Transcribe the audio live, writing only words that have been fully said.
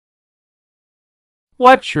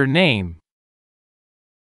What's your name?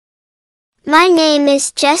 My name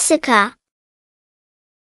is Jessica.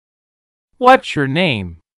 What's your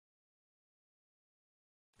name?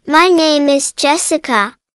 My name is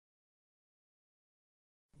Jessica.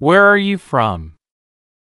 Where are you from?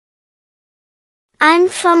 I'm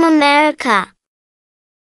from America.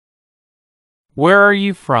 Where are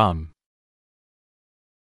you from?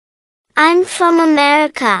 I'm from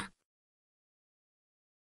America.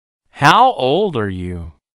 How old are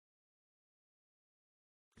you?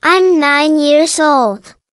 I'm 9 years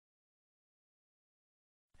old.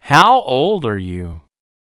 How old are you?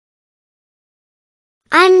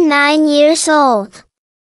 I'm 9 years old.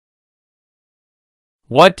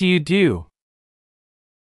 What do you do?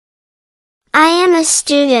 I am a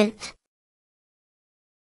student.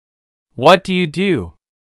 What do you do?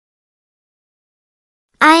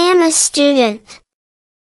 I am a student.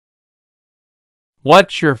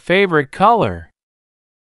 What's your favorite color?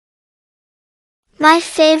 My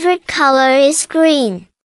favorite color is green.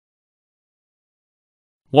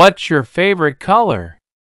 What's your favorite color?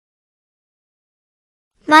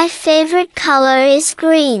 My favorite color is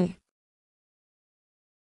green.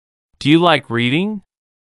 Do you like reading?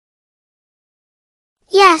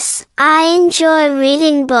 Yes, I enjoy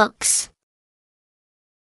reading books.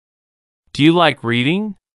 Do you like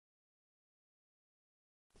reading?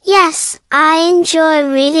 Yes, I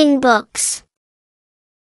enjoy reading books.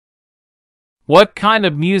 What kind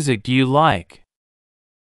of music do you like?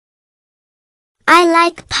 I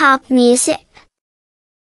like pop music.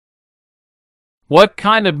 What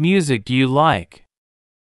kind of music do you like?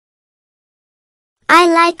 I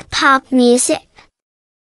like pop music.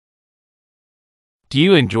 Do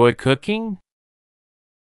you enjoy cooking?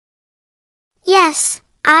 Yes,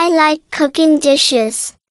 I like cooking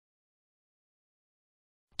dishes.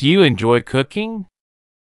 Do you enjoy cooking?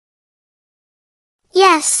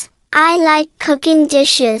 Yes, I like cooking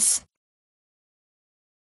dishes.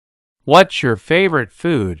 What's your favorite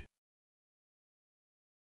food?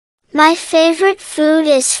 My favorite food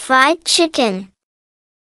is fried chicken.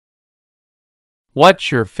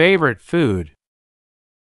 What's your favorite food?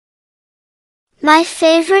 My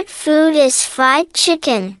favorite food is fried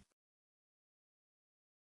chicken.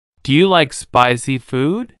 Do you like spicy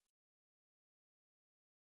food?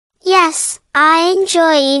 Yes, I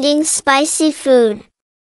enjoy eating spicy food.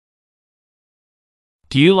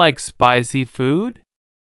 Do you like spicy food?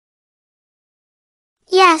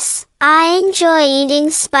 Yes, I enjoy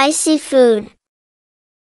eating spicy food.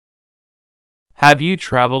 Have you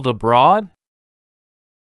traveled abroad?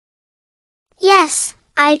 Yes,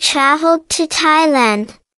 I traveled to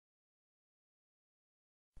Thailand.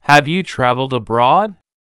 Have you traveled abroad?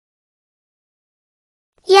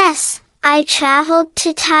 Yes, I traveled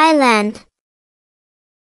to Thailand.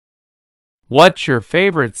 What's your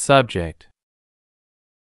favorite subject?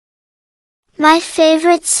 My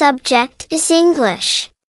favorite subject is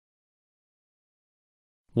English.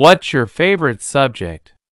 What's your favorite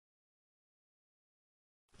subject?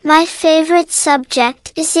 My favorite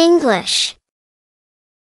subject is English.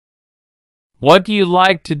 What do you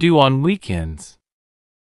like to do on weekends?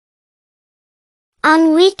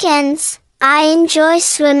 On weekends, I enjoy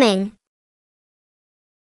swimming.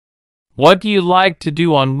 What do you like to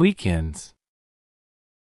do on weekends?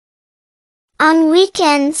 On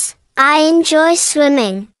weekends, I enjoy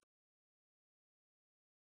swimming.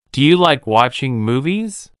 Do you like watching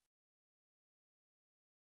movies?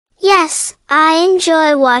 Yes, I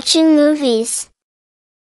enjoy watching movies.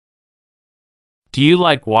 Do you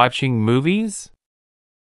like watching movies?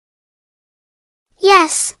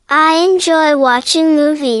 Yes, I enjoy watching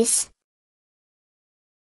movies.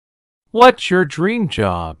 What's your dream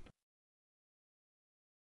job?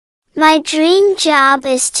 My dream job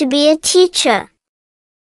is to be a teacher.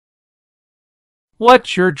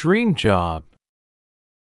 What's your dream job?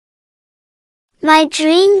 My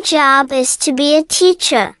dream job is to be a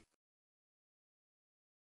teacher.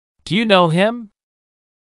 Do you know him?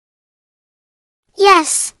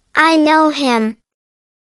 Yes, I know him.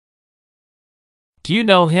 Do you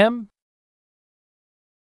know him?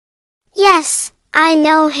 Yes, I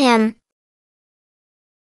know him.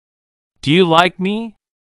 Do you like me?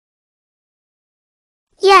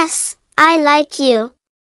 Yes, I like you.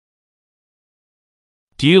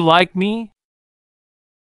 Do you like me?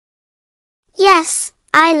 Yes,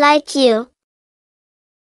 I like you.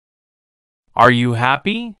 Are you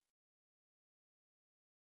happy?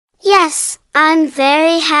 Yes, I'm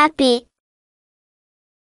very happy.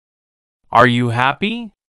 Are you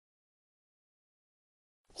happy?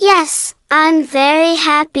 Yes, I'm very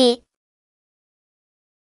happy.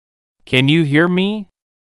 Can you hear me?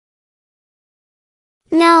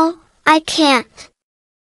 No, I can't.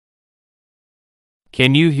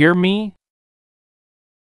 Can you hear me?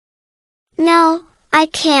 No, I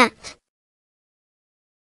can't.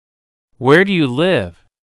 Where do you live?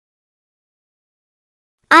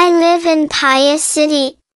 I live in Pius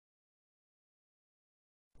City.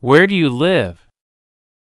 Where do you live?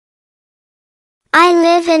 I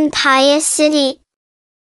live in Pius City.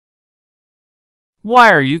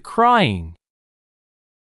 Why are you crying?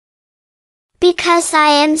 Because I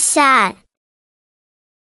am sad.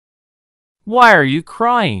 Why are you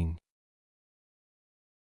crying?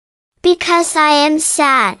 Because I am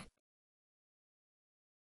sad.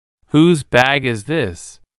 Whose bag is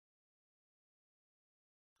this?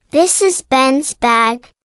 This is Ben's bag.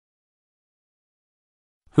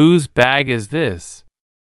 Whose bag is this?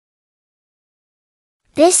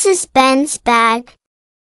 This is Ben's bag.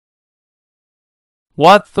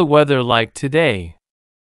 What's the weather like today?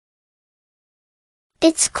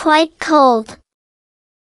 It's quite cold.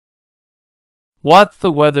 What's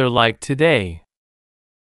the weather like today?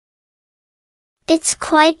 It's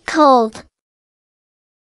quite cold.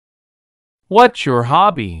 What's your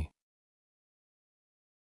hobby?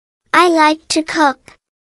 I like to cook.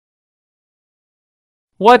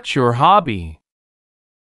 What's your hobby?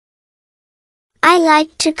 I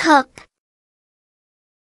like to cook.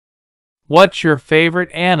 What's your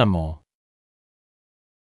favorite animal?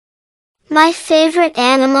 My favorite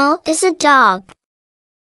animal is a dog.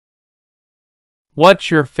 What's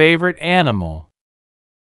your favorite animal?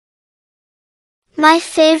 My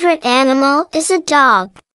favorite animal is a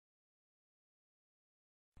dog.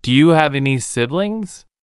 Do you have any siblings?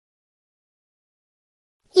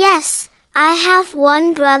 Yes, I have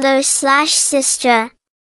one brother/sister.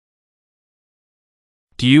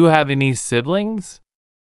 Do you have any siblings?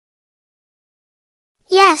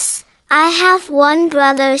 Yes, I have one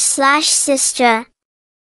brother/sister.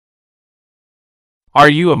 Are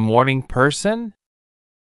you a morning person?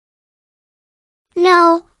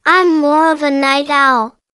 No, I'm more of a night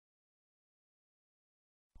owl.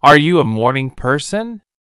 Are you a morning person?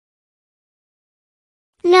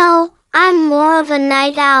 No, I'm more of a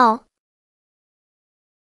night owl.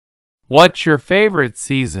 What's your favorite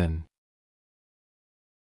season?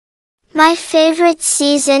 My favorite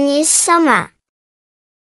season is summer.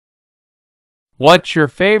 What's your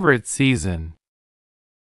favorite season?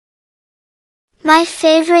 My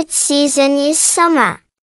favorite season is summer.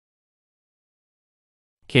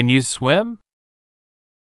 Can you swim?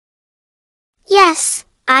 Yes,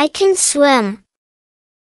 I can swim.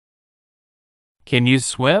 Can you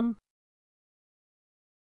swim?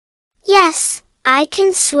 Yes, I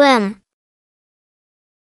can swim.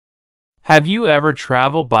 Have you ever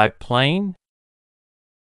traveled by plane?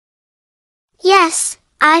 Yes,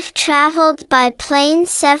 I've traveled by plane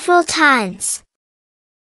several times.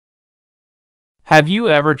 Have you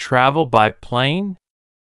ever traveled by plane?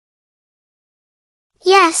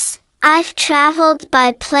 Yes, I've traveled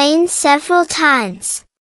by plane several times.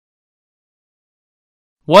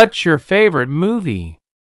 What's your favorite movie?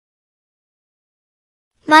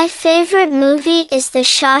 My favorite movie is The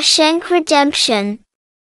Shawshank Redemption.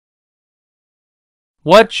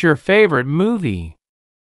 What's your favorite movie?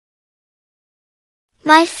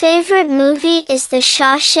 My favorite movie is The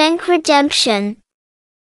Shawshank Redemption.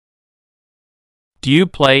 Do you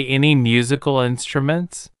play any musical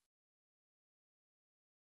instruments?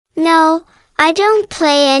 No, I don't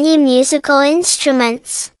play any musical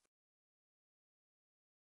instruments.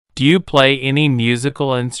 Do you play any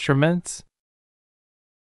musical instruments?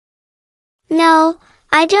 No,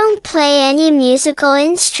 I don't play any musical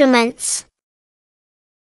instruments.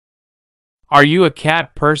 Are you a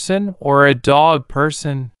cat person or a dog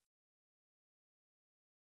person?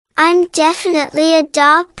 I'm definitely a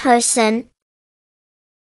dog person.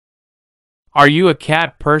 Are you a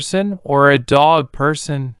cat person or a dog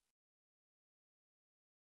person?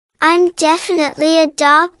 I'm definitely a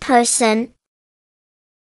dog person.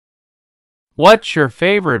 What's your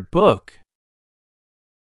favorite book?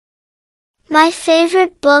 My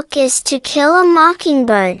favorite book is To Kill a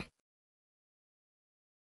Mockingbird.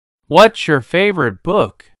 What's your favorite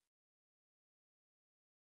book?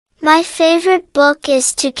 My favorite book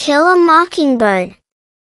is To Kill a Mockingbird.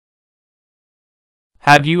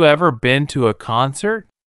 Have you ever been to a concert?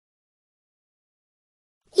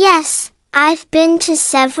 Yes, I've been to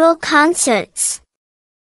several concerts.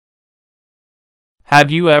 Have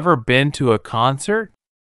you ever been to a concert?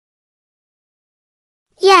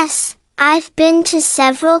 Yes, I've been to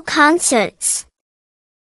several concerts.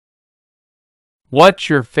 What's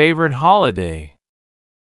your favorite holiday?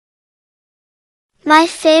 My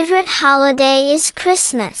favorite holiday is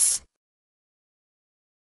Christmas.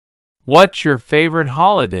 What's your favorite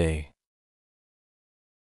holiday?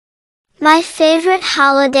 My favorite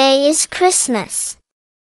holiday is Christmas.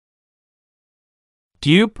 Do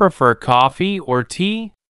you prefer coffee or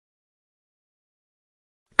tea?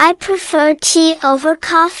 I prefer tea over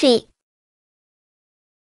coffee.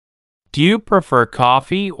 Do you prefer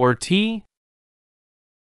coffee or tea?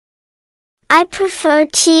 I prefer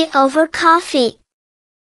tea over coffee.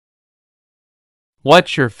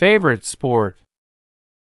 What's your favorite sport?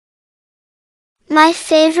 My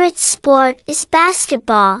favorite sport is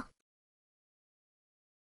basketball.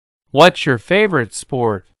 What's your favorite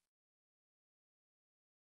sport?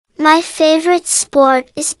 My favorite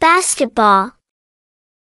sport is basketball.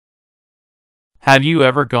 Have you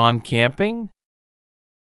ever gone camping?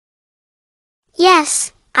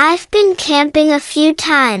 Yes, I've been camping a few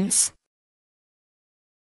times.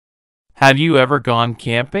 Have you ever gone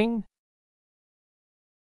camping?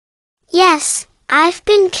 Yes, I've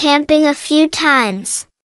been camping a few times.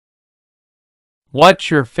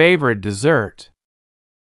 What's your favorite dessert?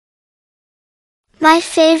 My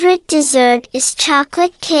favorite dessert is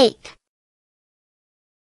chocolate cake.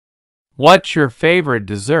 What's your favorite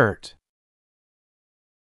dessert?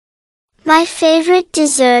 My favorite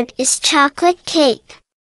dessert is chocolate cake.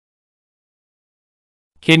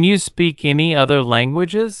 Can you speak any other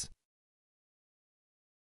languages?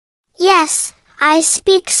 Yes, I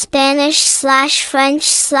speak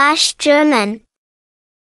Spanish/French/German.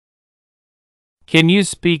 Can you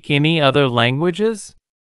speak any other languages?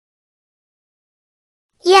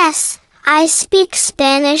 Yes, I speak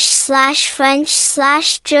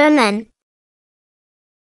Spanish/French/German.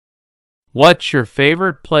 What's your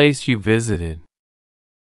favorite place you visited?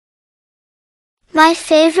 My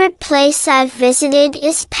favorite place I've visited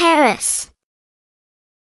is Paris.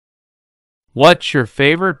 What's your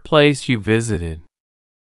favorite place you visited?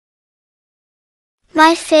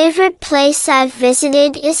 My favorite place I've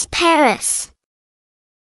visited is Paris.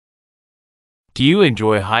 Do you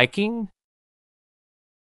enjoy hiking?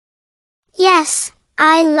 Yes,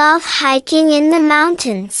 I love hiking in the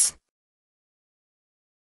mountains.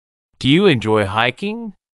 Do you enjoy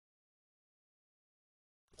hiking?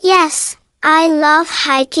 Yes, I love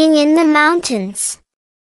hiking in the mountains.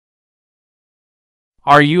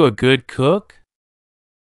 Are you a good cook?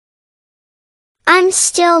 I'm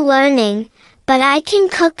still learning, but I can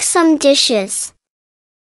cook some dishes.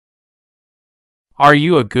 Are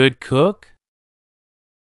you a good cook?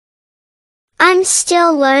 I'm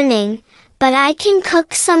still learning, but I can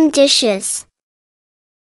cook some dishes.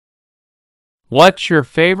 What's your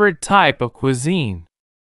favorite type of cuisine?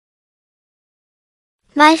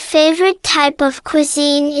 My favorite type of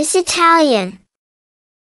cuisine is Italian.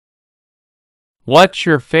 What's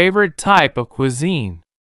your favorite type of cuisine?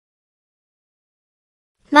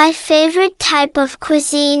 My favorite type of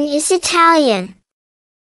cuisine is Italian.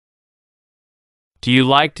 Do you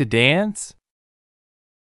like to dance?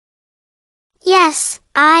 Yes,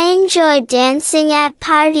 I enjoy dancing at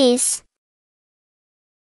parties.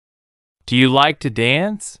 Do you like to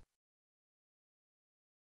dance?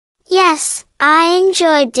 Yes, I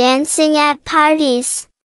enjoy dancing at parties.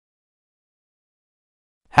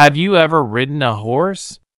 Have you ever ridden a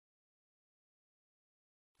horse?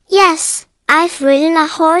 Yes, I've ridden a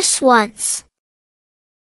horse once.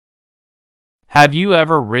 Have you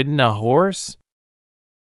ever ridden a horse?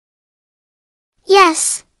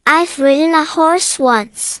 Yes, I've ridden a horse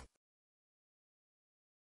once.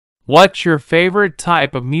 What's your favorite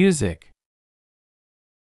type of music?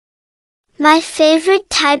 My favorite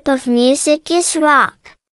type of music is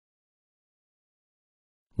rock.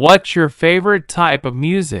 What's your favorite type of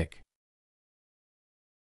music?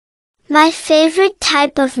 My favorite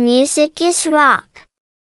type of music is rock.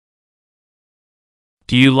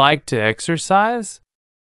 Do you like to exercise?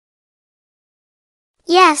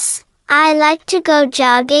 Yes, I like to go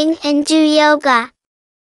jogging and do yoga.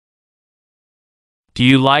 Do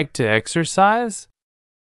you like to exercise?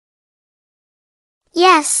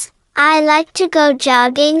 Yes, I like to go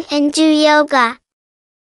jogging and do yoga.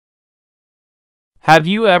 Have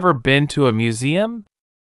you ever been to a museum?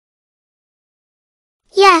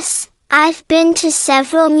 Yes, I've been to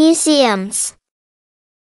several museums.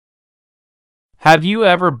 Have you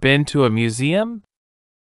ever been to a museum?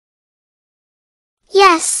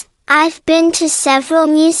 Yes, I've been to several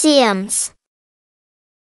museums.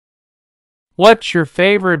 What's your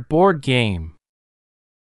favorite board game?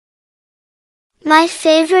 My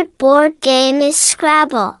favorite board game is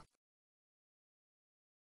Scrabble.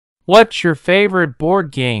 What's your favorite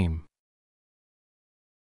board game?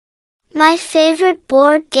 My favorite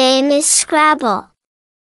board game is Scrabble.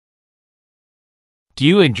 Do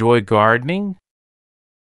you enjoy gardening?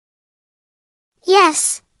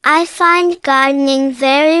 Yes, I find gardening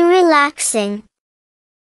very relaxing.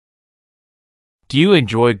 Do you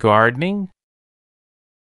enjoy gardening?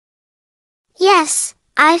 Yes,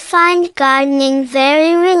 I find gardening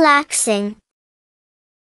very relaxing.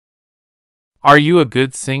 Are you a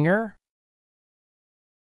good singer?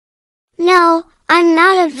 No, I'm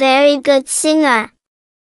not a very good singer.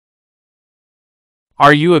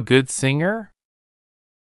 Are you a good singer?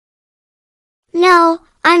 No,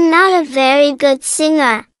 I'm not a very good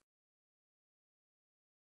singer.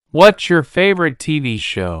 What's your favorite TV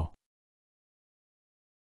show?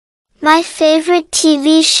 My favorite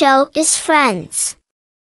TV show is Friends.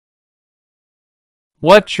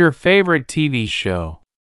 What's your favorite TV show?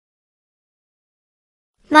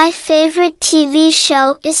 My favorite TV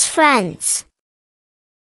show is Friends.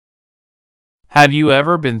 Have you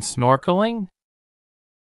ever been snorkeling?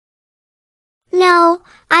 No,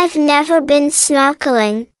 I've never been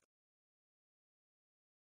snorkeling.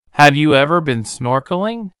 Have you ever been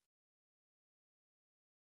snorkeling?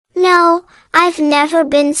 No, I've never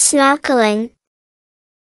been snorkeling.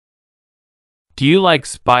 Do you like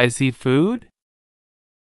spicy food?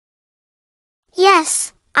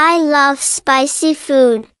 Yes, I love spicy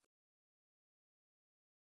food.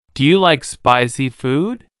 Do you like spicy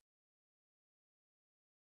food?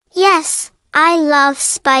 Yes, I love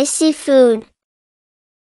spicy food.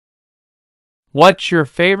 What's your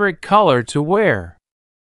favorite color to wear?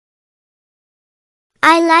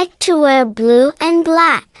 I like to wear blue and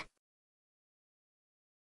black.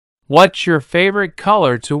 What's your favorite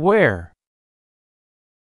color to wear?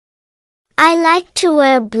 I like to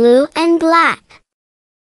wear blue and black.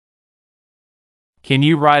 Can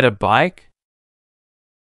you ride a bike?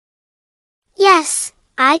 Yes,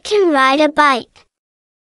 I can ride a bike.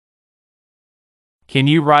 Can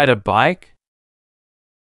you ride a bike?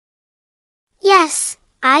 Yes,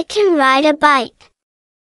 I can ride a bike.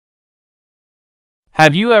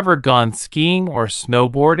 Have you ever gone skiing or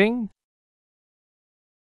snowboarding?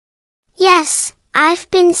 Yes, I've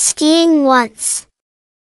been skiing once.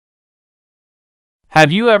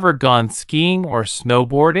 Have you ever gone skiing or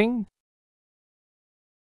snowboarding?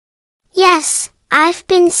 Yes, I've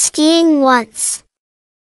been skiing once.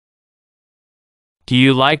 Do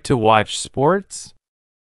you like to watch sports?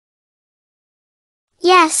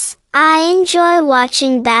 Yes, I enjoy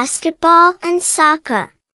watching basketball and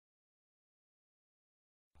soccer.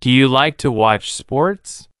 Do you like to watch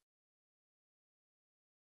sports?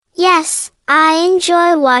 Yes, I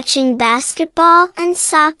enjoy watching basketball and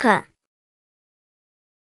soccer.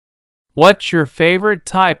 What's your favorite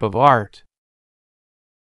type of art?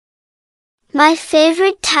 My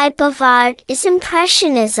favorite type of art is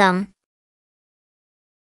Impressionism.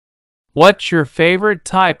 What's your favorite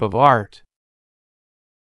type of art?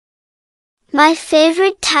 My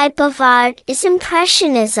favorite type of art is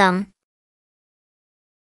Impressionism.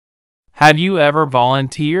 Have you ever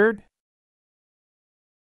volunteered?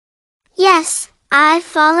 Yes, I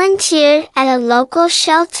volunteered at a local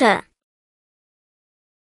shelter.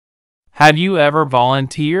 Have you ever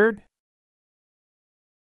volunteered?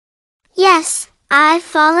 Yes, I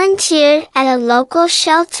volunteered at a local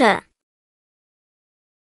shelter.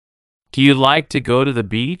 Do you like to go to the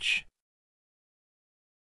beach?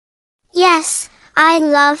 Yes, I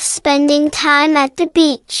love spending time at the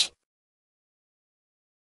beach.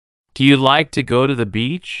 Do you like to go to the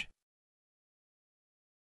beach?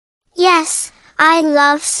 Yes, I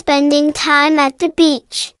love spending time at the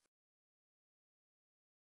beach.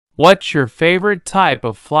 What's your favorite type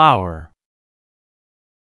of flower?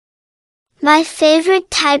 My favorite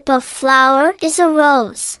type of flower is a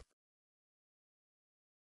rose.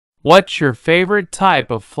 What's your favorite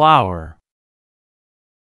type of flower?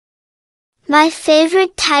 My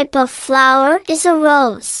favorite type of flower is a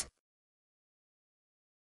rose.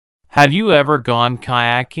 Have you ever gone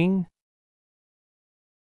kayaking?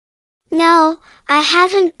 No, I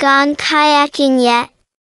haven't gone kayaking yet.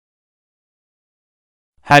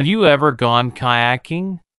 Have you ever gone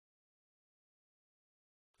kayaking?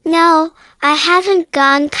 No, I haven't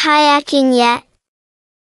gone kayaking yet.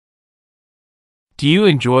 Do you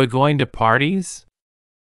enjoy going to parties?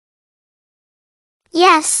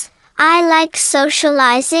 Yes, I like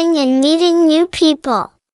socializing and meeting new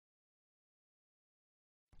people.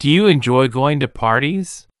 Do you enjoy going to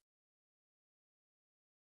parties?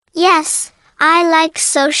 Yes, I like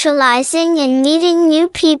socializing and meeting new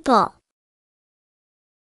people.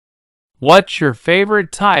 What's your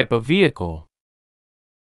favorite type of vehicle?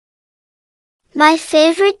 My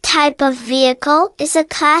favorite type of vehicle is a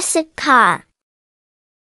classic car.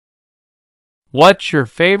 What's your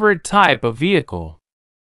favorite type of vehicle?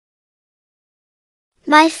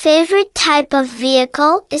 My favorite type of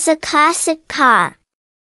vehicle is a classic car.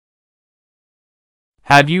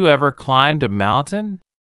 Have you ever climbed a mountain?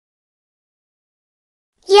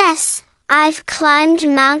 Yes, I've climbed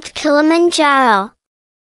Mount Kilimanjaro.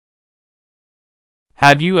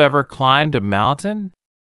 Have you ever climbed a mountain?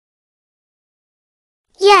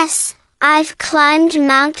 Yes, I've climbed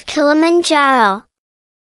Mount Kilimanjaro.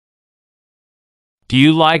 Do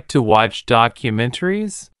you like to watch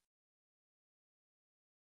documentaries?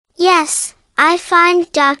 Yes, I find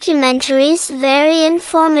documentaries very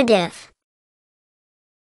informative.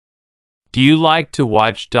 Do you like to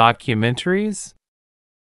watch documentaries?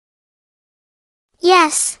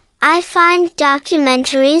 Yes, I find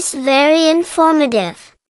documentaries very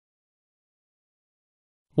informative.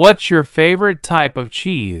 What's your favorite type of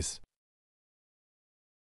cheese?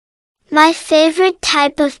 My favorite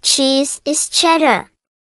type of cheese is cheddar.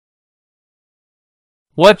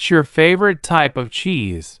 What's your favorite type of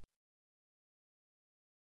cheese?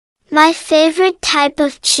 My favorite type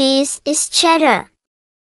of cheese is cheddar.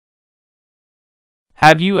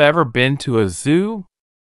 Have you ever been to a zoo?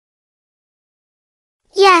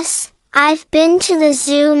 Yes, I've been to the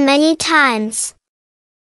zoo many times.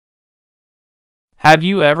 Have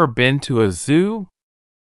you ever been to a zoo?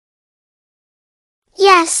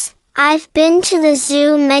 Yes, I've been to the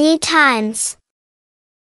zoo many times.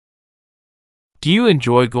 Do you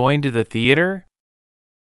enjoy going to the theater?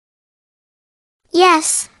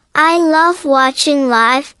 Yes, I love watching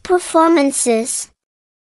live performances.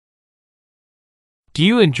 Do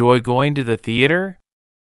you enjoy going to the theater?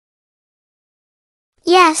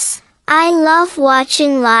 Yes, I love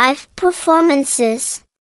watching live performances.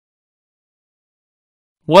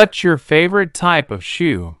 What's your favorite type of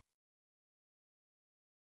shoe?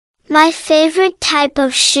 My favorite type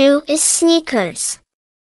of shoe is sneakers.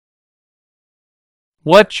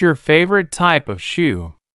 What's your favorite type of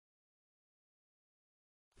shoe?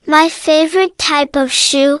 My favorite type of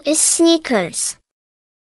shoe is sneakers.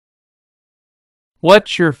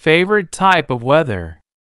 What's your favorite type of weather?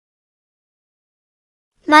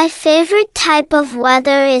 My favorite type of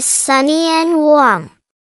weather is sunny and warm.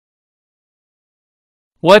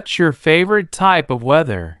 What's your favorite type of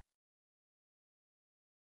weather?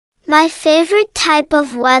 My favorite type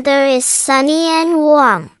of weather is sunny and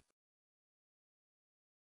warm.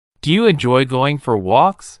 Do you enjoy going for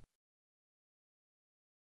walks?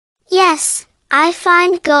 Yes, I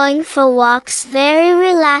find going for walks very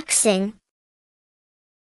relaxing.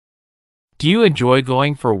 Do you enjoy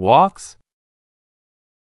going for walks?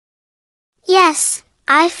 Yes,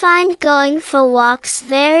 I find going for walks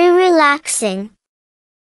very relaxing.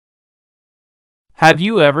 Have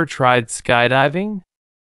you ever tried skydiving?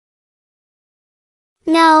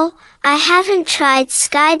 No, I haven't tried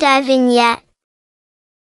skydiving yet.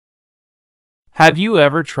 Have you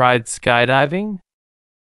ever tried skydiving?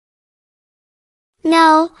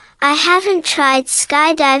 No, I haven't tried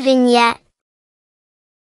skydiving yet.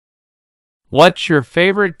 What's your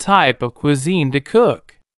favorite type of cuisine to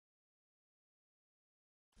cook?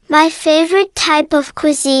 My favorite type of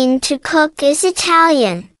cuisine to cook is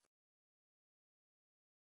Italian.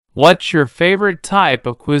 What's your favorite type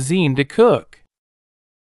of cuisine to cook?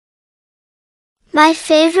 My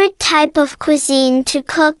favorite type of cuisine to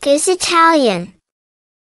cook is Italian.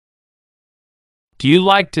 Do you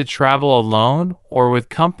like to travel alone or with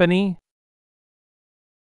company?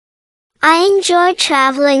 I enjoy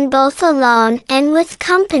traveling both alone and with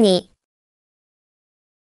company.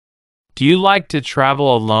 Do you like to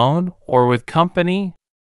travel alone or with company?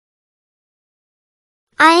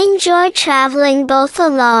 I enjoy traveling both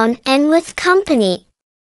alone and with company.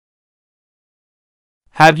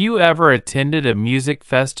 Have you ever attended a music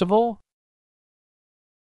festival?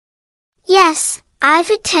 Yes,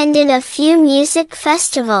 I've attended a few music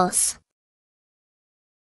festivals.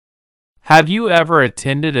 Have you ever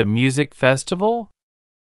attended a music festival?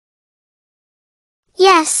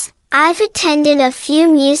 Yes, I've attended a few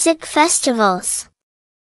music festivals.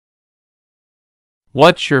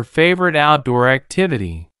 What's your favorite outdoor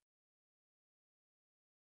activity?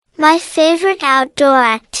 My favorite outdoor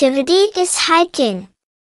activity is hiking.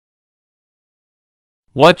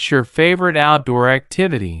 What's your favorite outdoor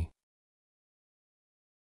activity?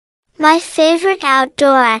 My favorite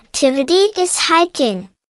outdoor activity is hiking.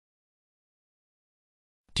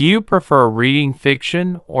 Do you prefer reading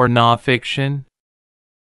fiction or nonfiction?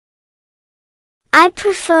 I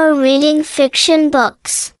prefer reading fiction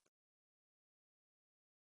books.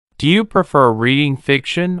 Do you prefer reading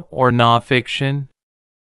fiction or nonfiction?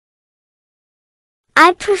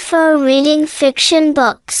 I prefer reading fiction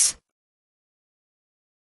books.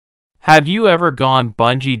 Have you ever gone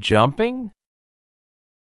bungee jumping?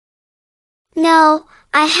 No,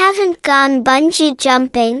 I haven't gone bungee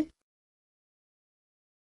jumping.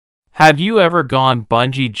 Have you ever gone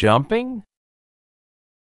bungee jumping?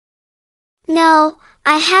 No,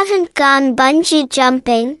 I haven't gone bungee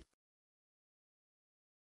jumping.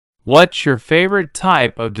 What's your favorite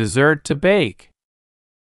type of dessert to bake?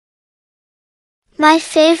 My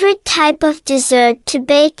favorite type of dessert to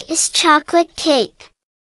bake is chocolate cake.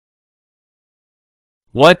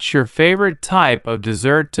 What's your favorite type of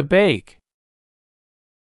dessert to bake?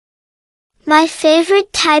 My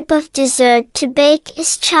favorite type of dessert to bake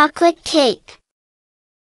is chocolate cake.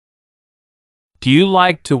 Do you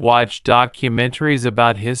like to watch documentaries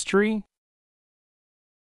about history?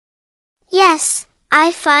 Yes,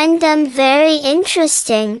 I find them very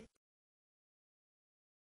interesting.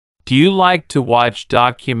 Do you like to watch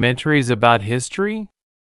documentaries about history?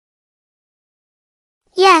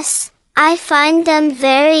 Yes, I find them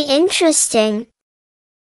very interesting.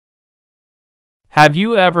 Have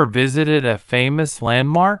you ever visited a famous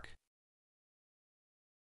landmark?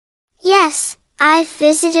 Yes, I've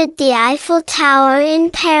visited the Eiffel Tower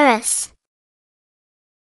in Paris.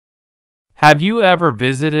 Have you ever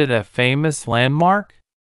visited a famous landmark?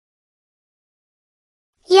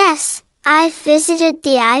 Yes, I've visited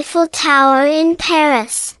the Eiffel Tower in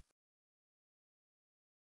Paris.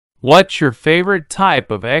 What's your favorite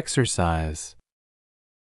type of exercise?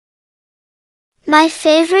 My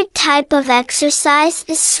favorite type of exercise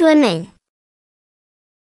is swimming.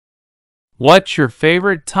 What's your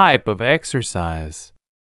favorite type of exercise?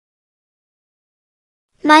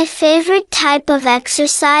 My favorite type of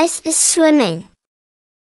exercise is swimming.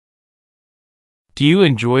 Do you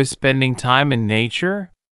enjoy spending time in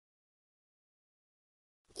nature?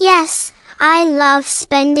 Yes, I love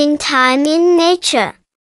spending time in nature.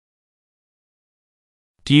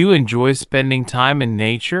 Do you enjoy spending time in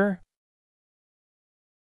nature?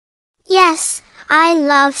 Yes, I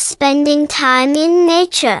love spending time in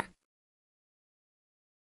nature.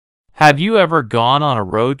 Have you ever gone on a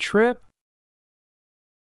road trip?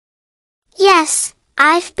 Yes,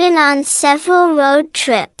 I've been on several road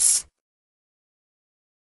trips.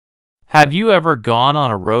 Have you ever gone on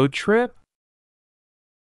a road trip?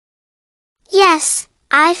 Yes,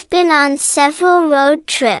 I've been on several road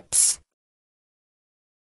trips.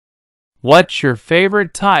 What's your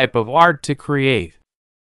favorite type of art to create?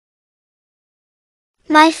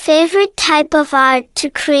 My favorite type of art to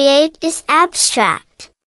create is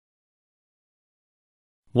abstract.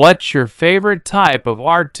 What's your favorite type of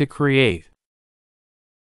art to create?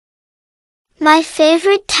 My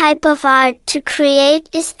favorite type of art to create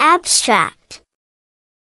is abstract.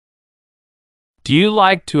 Do you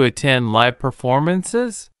like to attend live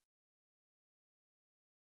performances?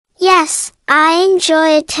 Yes, I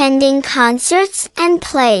enjoy attending concerts and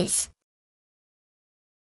plays.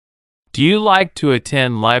 Do you like to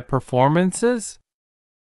attend live performances?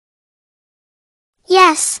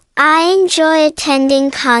 Yes, I enjoy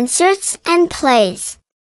attending concerts and plays.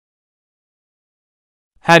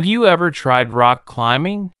 Have you ever tried rock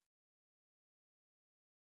climbing?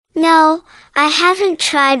 No, I haven't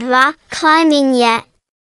tried rock climbing yet.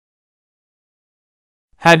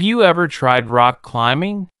 Have you ever tried rock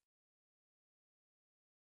climbing?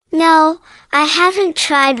 No, I haven't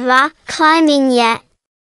tried rock climbing yet.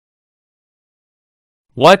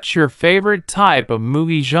 What's your favorite type of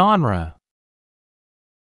movie genre?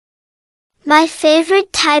 My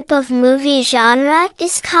favorite type of movie genre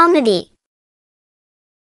is comedy.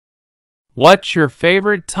 What's your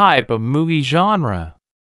favorite type of movie genre?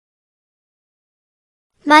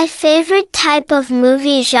 My favorite type of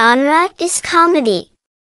movie genre is comedy.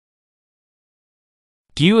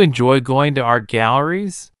 Do you enjoy going to art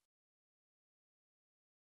galleries?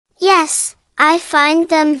 Yes, I find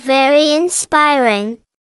them very inspiring.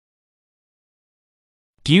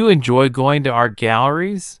 Do you enjoy going to art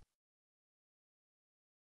galleries?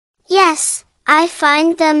 Yes, I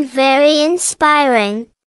find them very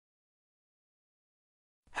inspiring.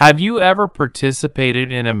 Have you ever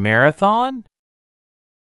participated in a marathon?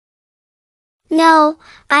 No,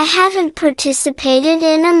 I haven't participated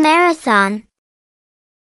in a marathon.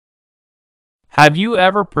 Have you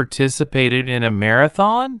ever participated in a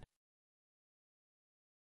marathon?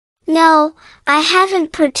 No, I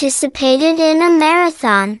haven't participated in a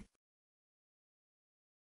marathon.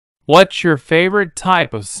 What's your favorite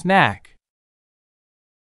type of snack?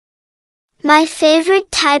 My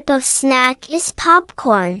favorite type of snack is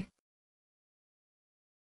popcorn.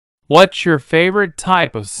 What's your favorite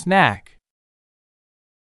type of snack?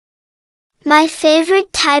 My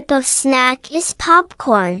favorite type of snack is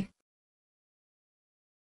popcorn.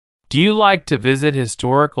 Do you like to visit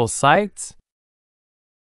historical sites?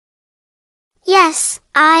 Yes,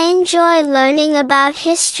 I enjoy learning about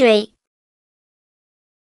history.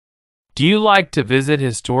 Do you like to visit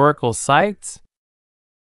historical sites?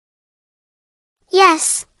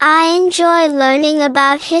 Yes, I enjoy learning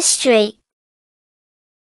about history.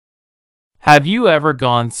 Have you ever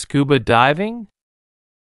gone scuba diving?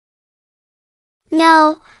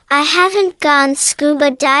 No, I haven't gone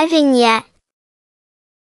scuba diving yet.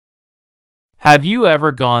 Have you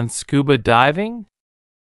ever gone scuba diving?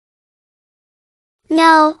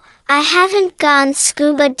 No, I haven't gone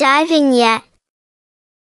scuba diving yet.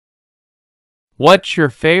 What's your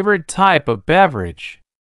favorite type of beverage?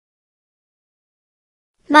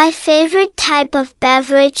 My favorite type of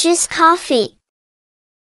beverage is coffee.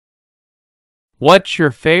 What's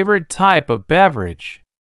your favorite type of beverage?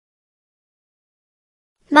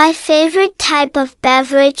 My favorite type of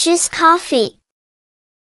beverage is coffee.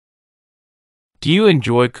 Do you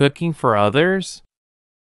enjoy cooking for others?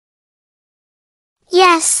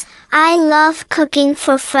 Yes, I love cooking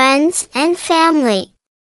for friends and family.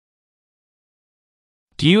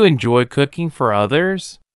 Do you enjoy cooking for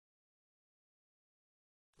others?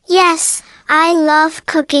 Yes, I love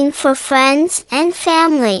cooking for friends and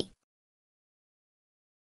family.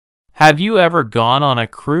 Have you ever gone on a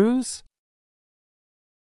cruise?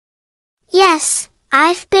 Yes,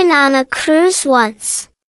 I've been on a cruise once.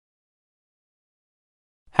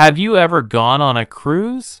 Have you ever gone on a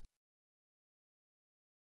cruise?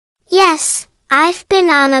 Yes, I've been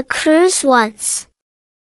on a cruise once.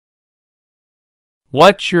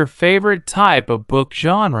 What's your favorite type of book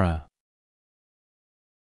genre?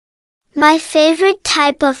 My favorite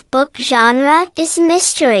type of book genre is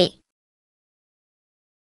mystery.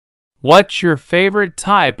 What's your favorite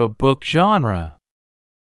type of book genre?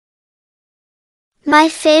 My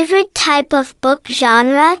favorite type of book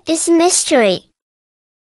genre is mystery.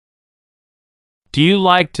 Do you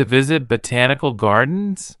like to visit botanical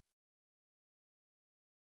gardens?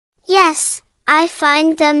 Yes, I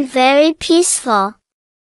find them very peaceful.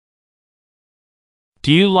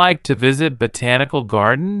 Do you like to visit botanical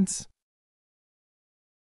gardens?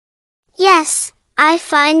 Yes, I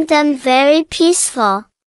find them very peaceful.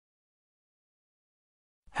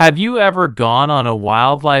 Have you ever gone on a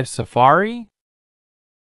wildlife safari?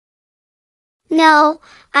 No,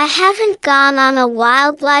 I haven't gone on a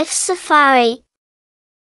wildlife safari.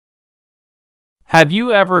 Have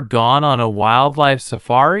you ever gone on a wildlife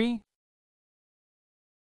safari?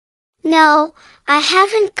 No, I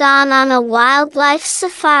haven't gone on a wildlife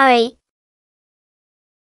safari.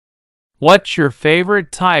 What's your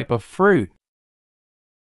favorite type of fruit?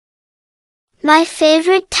 My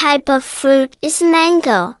favorite type of fruit is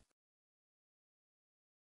mango.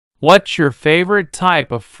 What's your favorite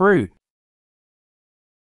type of fruit?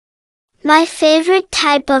 My favorite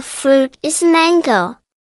type of fruit is mango.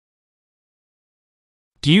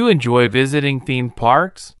 Do you enjoy visiting theme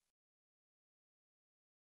parks?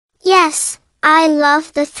 Yes, I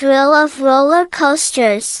love the thrill of roller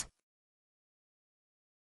coasters.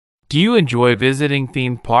 Do you enjoy visiting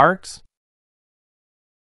theme parks?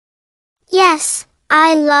 Yes,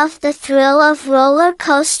 I love the thrill of roller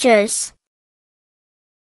coasters.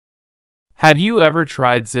 Have you ever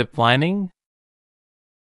tried zip lining?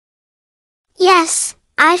 Yes,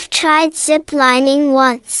 I've tried zip lining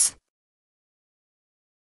once.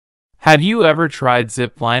 Have you ever tried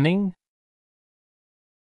zip lining?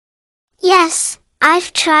 Yes,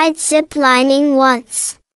 I've tried zip lining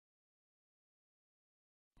once.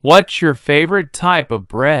 What's your favorite type of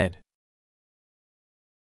bread?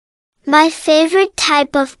 My favorite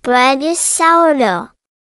type of bread is sourdough.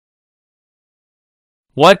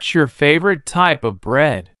 What's your favorite type of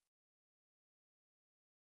bread?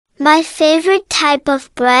 My favorite type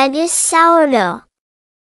of bread is sourdough.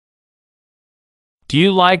 Do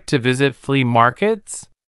you like to visit flea markets?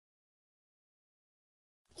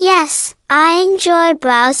 Yes, I enjoy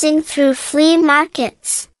browsing through flea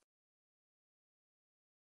markets.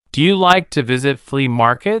 Do you like to visit flea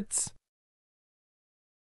markets?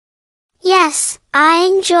 Yes, I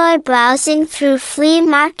enjoy browsing through flea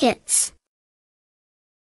markets.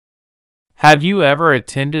 Have you ever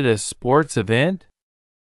attended a sports event?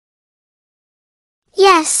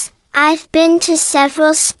 Yes, I've been to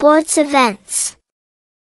several sports events.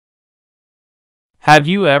 Have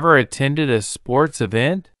you ever attended a sports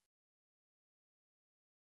event?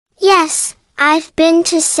 Yes, I've been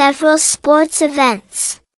to several sports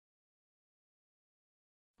events.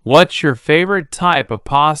 What's your favorite type of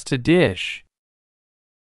pasta dish?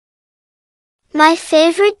 My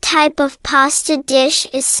favorite type of pasta dish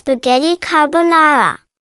is spaghetti carbonara.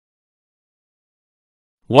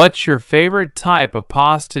 What's your favorite type of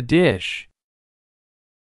pasta dish?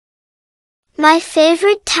 My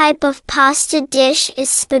favorite type of pasta dish is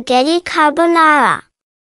spaghetti carbonara.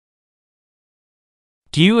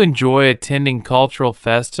 Do you enjoy attending cultural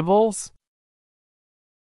festivals?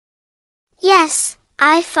 Yes,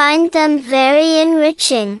 I find them very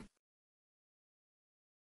enriching.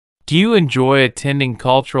 Do you enjoy attending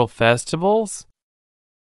cultural festivals?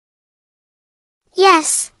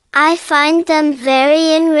 Yes, I find them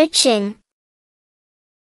very enriching.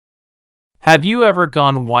 Have you ever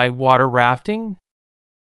gone whitewater rafting?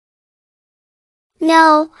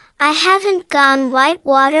 No, I haven't gone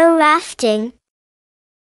whitewater rafting.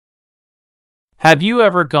 Have you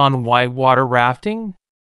ever gone whitewater rafting?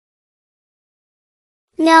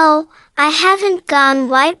 No, I haven't gone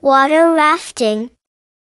whitewater rafting.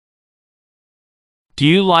 Do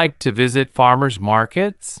you like to visit farmers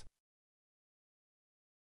markets?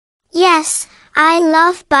 Yes, I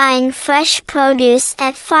love buying fresh produce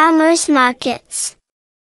at farmers markets.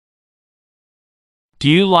 Do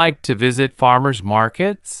you like to visit farmers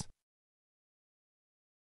markets?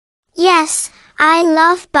 Yes, I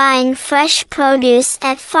love buying fresh produce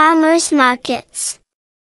at farmers markets.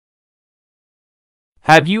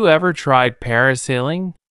 Have you ever tried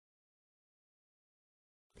parasailing?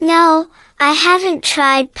 No, I haven't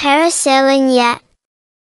tried parasailing yet.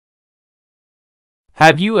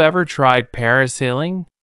 Have you ever tried parasailing?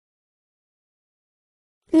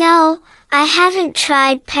 No, I haven't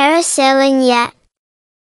tried parasailing yet.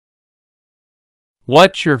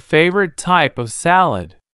 What's your favorite type of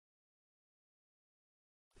salad?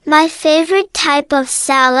 My favorite type of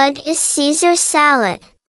salad is Caesar salad.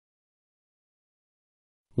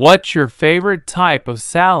 What's your favorite type of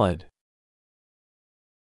salad?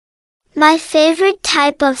 My favorite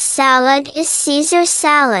type of salad is Caesar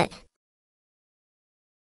salad.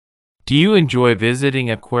 Do you enjoy visiting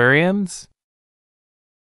aquariums?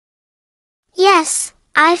 Yes,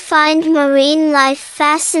 I find marine life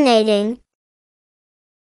fascinating.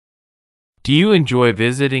 Do you enjoy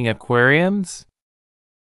visiting aquariums?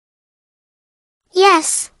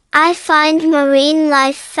 Yes, I find marine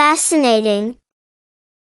life fascinating.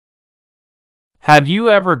 Have you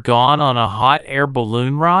ever gone on a hot air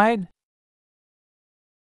balloon ride?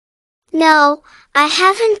 No, I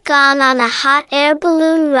haven't gone on a hot air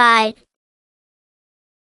balloon ride.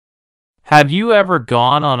 Have you ever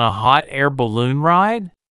gone on a hot air balloon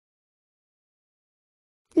ride?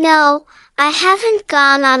 No, I haven't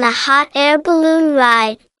gone on a hot air balloon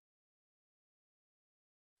ride.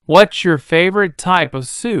 What's your favorite type of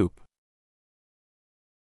soup?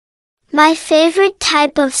 My favorite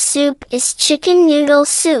type of soup is chicken noodle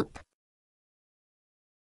soup.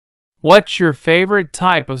 What's your favorite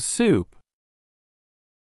type of soup?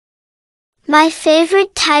 My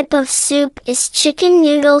favorite type of soup is chicken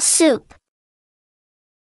noodle soup.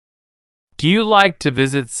 Do you like to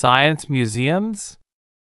visit science museums?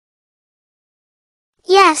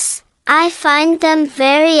 Yes, I find them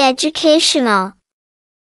very educational.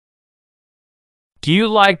 Do you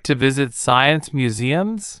like to visit science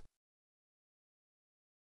museums?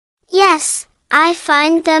 Yes, I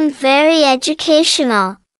find them very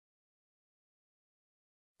educational.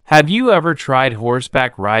 Have you ever tried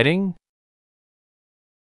horseback riding?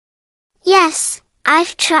 Yes,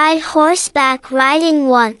 I've tried horseback riding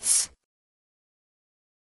once.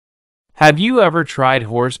 Have you ever tried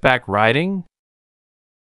horseback riding?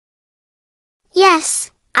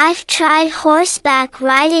 Yes, I've tried horseback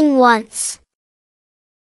riding once.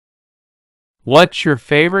 What's your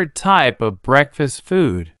favorite type of breakfast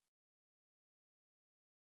food?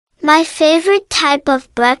 My favorite type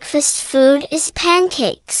of breakfast food is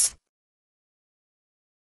pancakes.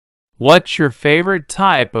 What's your favorite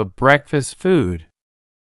type of breakfast food?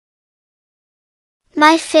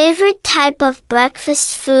 My favorite type of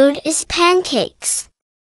breakfast food is pancakes.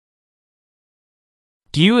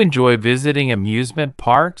 Do you enjoy visiting amusement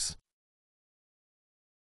parks?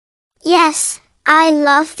 Yes, I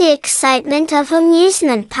love the excitement of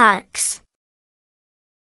amusement parks.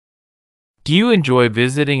 Do you enjoy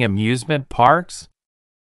visiting amusement parks?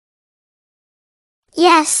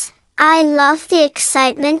 Yes, I love the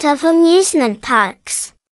excitement of amusement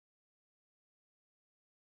parks.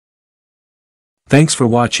 Thanks for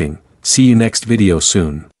watching. See you next video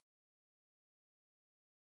soon.